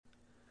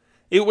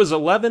It was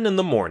 11 in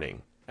the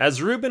morning.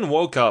 As Reuben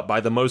woke up by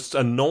the most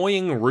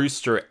annoying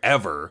rooster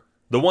ever,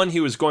 the one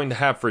he was going to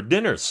have for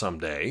dinner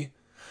someday,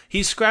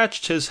 he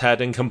scratched his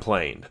head and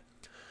complained.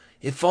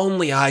 "If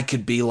only I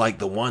could be like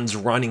the ones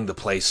running the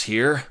place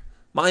here.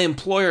 My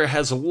employer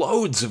has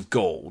loads of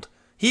gold.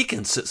 He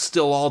can sit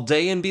still all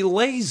day and be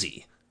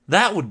lazy.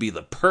 That would be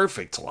the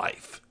perfect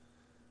life."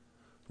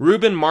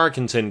 Reuben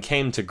Markington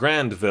came to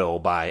Grandville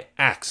by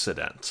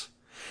accident.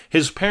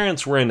 His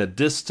parents were in a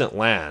distant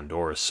land,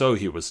 or so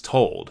he was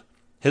told.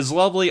 His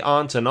lovely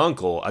aunt and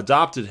uncle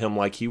adopted him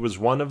like he was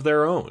one of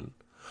their own.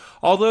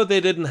 Although they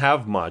didn't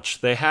have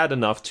much, they had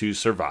enough to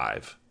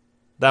survive.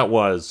 That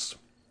was,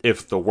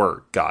 if the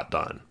work got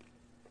done.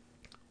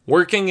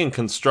 Working in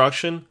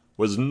construction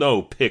was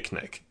no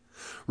picnic.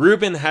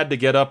 Reuben had to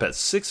get up at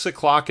 6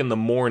 o'clock in the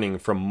morning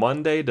from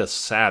Monday to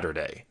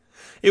Saturday.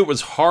 It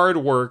was hard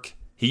work,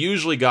 he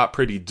usually got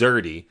pretty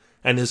dirty,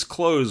 and his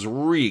clothes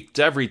reeked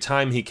every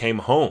time he came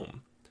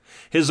home.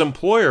 His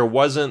employer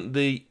wasn't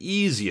the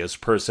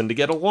easiest person to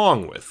get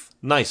along with,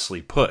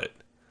 nicely put.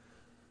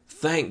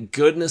 "Thank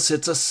goodness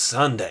it's a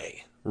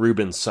Sunday,"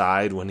 Reuben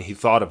sighed when he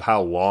thought of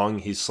how long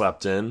he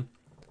slept in.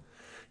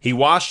 He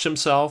washed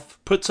himself,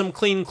 put some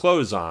clean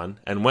clothes on,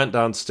 and went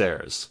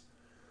downstairs.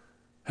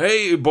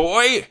 "Hey,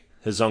 boy,"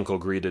 his uncle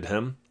greeted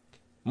him.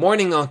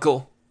 "Morning,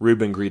 Uncle,"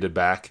 Reuben greeted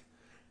back.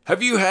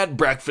 "Have you had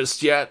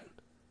breakfast yet?"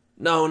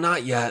 "No,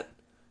 not yet."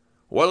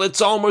 "Well,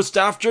 it's almost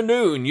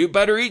afternoon. You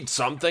better eat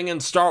something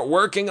and start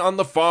working on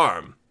the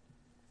farm."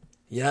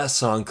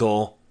 "Yes,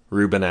 Uncle,"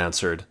 Reuben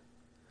answered.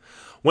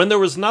 When there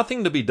was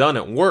nothing to be done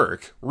at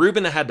work,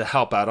 Reuben had to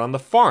help out on the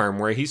farm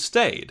where he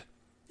stayed.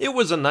 It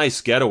was a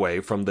nice getaway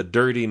from the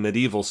dirty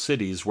medieval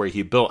cities where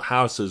he built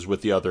houses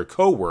with the other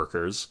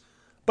co-workers,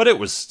 but it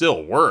was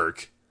still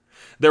work.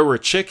 There were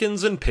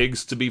chickens and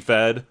pigs to be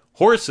fed,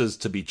 horses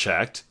to be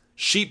checked,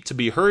 sheep to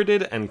be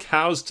herded, and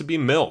cows to be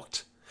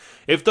milked.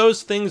 If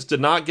those things did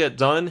not get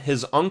done,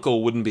 his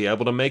uncle wouldn't be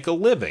able to make a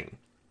living.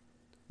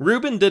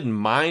 Reuben didn't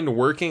mind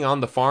working on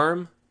the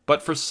farm,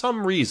 but for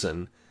some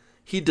reason,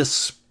 he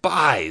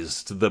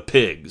despised the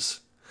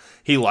pigs.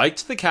 He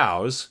liked the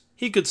cows,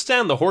 he could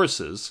stand the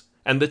horses,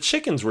 and the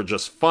chickens were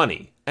just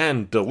funny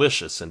and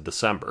delicious in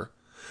December.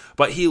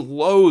 But he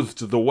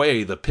loathed the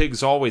way the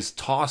pigs always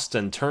tossed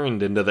and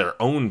turned into their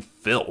own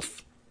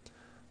filth.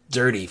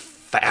 "Dirty,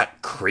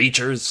 fat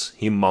creatures,"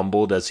 he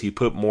mumbled as he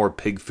put more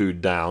pig food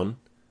down.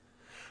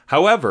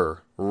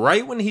 However,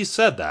 right when he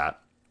said that,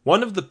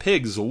 one of the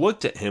pigs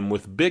looked at him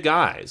with big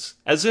eyes,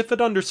 as if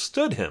it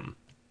understood him.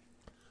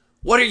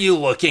 "What are you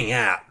looking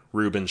at?"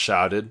 Reuben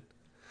shouted.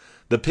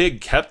 The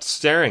pig kept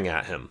staring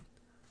at him.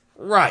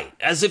 "Right,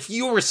 as if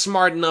you were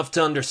smart enough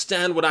to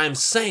understand what I'm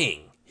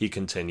saying," he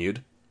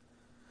continued.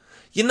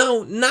 "You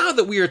know, now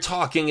that we are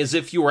talking as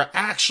if you were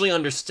actually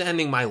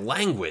understanding my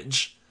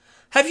language,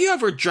 have you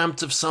ever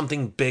dreamt of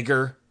something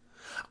bigger?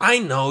 I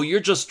know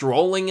you're just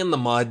rolling in the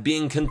mud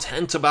being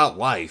content about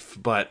life,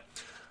 but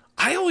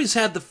I always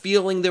had the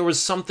feeling there was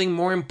something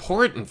more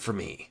important for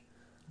me.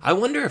 I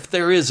wonder if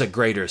there is a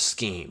greater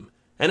scheme,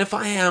 and if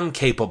I am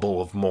capable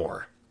of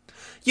more.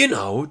 You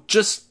know,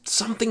 just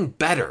something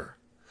better.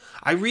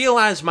 I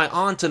realize my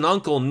aunt and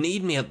uncle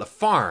need me at the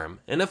farm,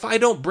 and if I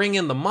don't bring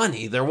in the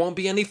money, there won't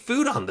be any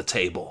food on the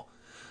table.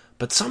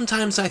 But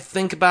sometimes I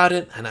think about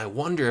it, and I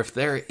wonder if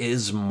there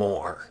is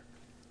more."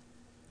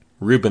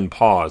 Reuben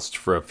paused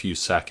for a few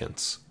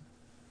seconds.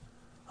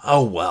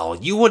 "Oh, well,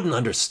 you wouldn't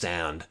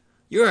understand.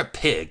 You're a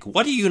pig.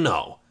 What do you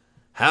know?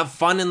 Have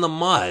fun in the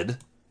mud."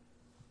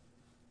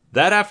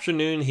 That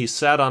afternoon he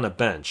sat on a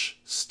bench,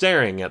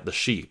 staring at the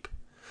sheep.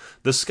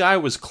 The sky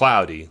was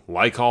cloudy,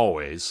 like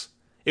always.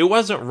 It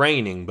wasn't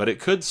raining, but it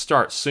could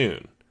start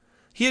soon.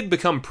 He had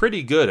become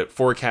pretty good at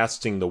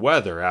forecasting the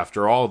weather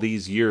after all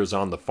these years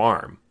on the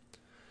farm.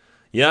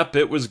 Yep,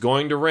 it was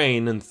going to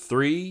rain in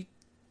 3,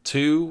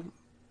 2,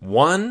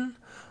 1.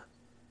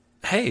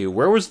 Hey,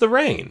 where was the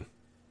rain?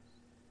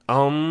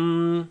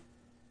 Aha,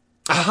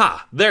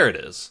 there it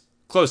is.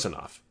 Close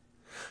enough.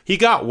 He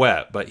got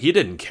wet, but he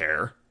didn't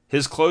care.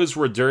 His clothes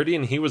were dirty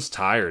and he was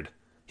tired.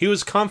 He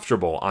was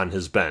comfortable on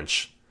his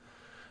bench.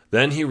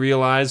 Then he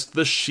realized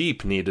the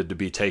sheep needed to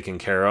be taken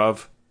care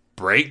of.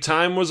 Break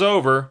time was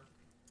over.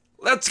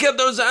 "Let's get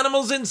those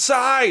animals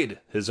inside,"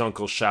 his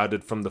uncle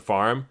shouted from the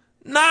farm.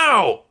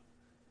 "Now!"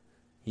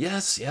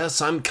 Yes,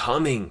 I'm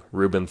coming,"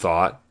 Reuben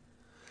thought.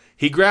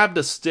 He grabbed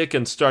a stick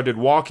and started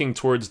walking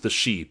towards the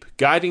sheep,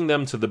 guiding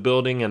them to the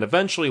building and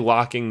eventually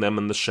locking them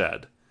in the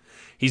shed.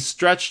 He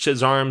stretched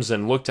his arms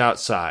and looked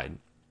outside.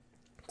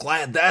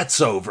 "Glad that's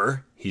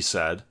over," he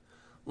said.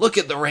 "Look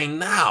at the rain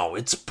now.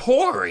 It's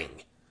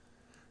pouring."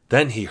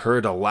 Then he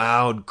heard a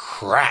loud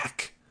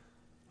crack.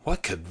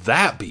 What could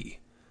that be?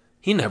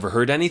 He never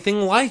heard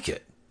anything like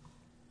it.